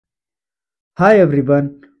Hi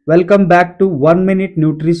everyone, welcome back to 1 minute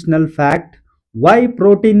nutritional fact. Why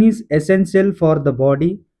protein is essential for the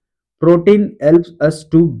body. Protein helps us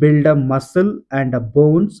to build a muscle and a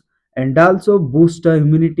bones and also boost the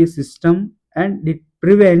immunity system, and it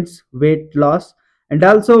prevents weight loss and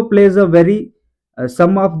also plays a very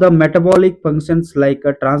some of the metabolic functions like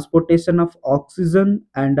a transportation of oxygen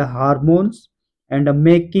and hormones and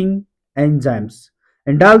making enzymes,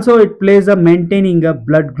 and also it plays a maintaining a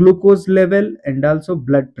blood glucose level and also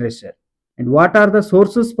blood pressure. And what are the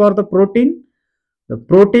sources for the protein? The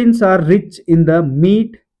proteins are rich in the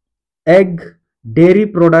meat, egg, dairy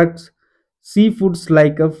products, seafoods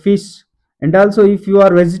like a fish, and also if you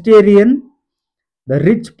are vegetarian, the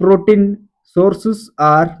rich protein sources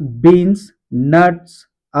are beans, nuts,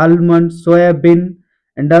 almonds, soya bean,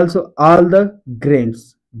 and also all the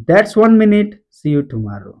grains. That's 1 minute. See you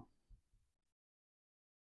tomorrow.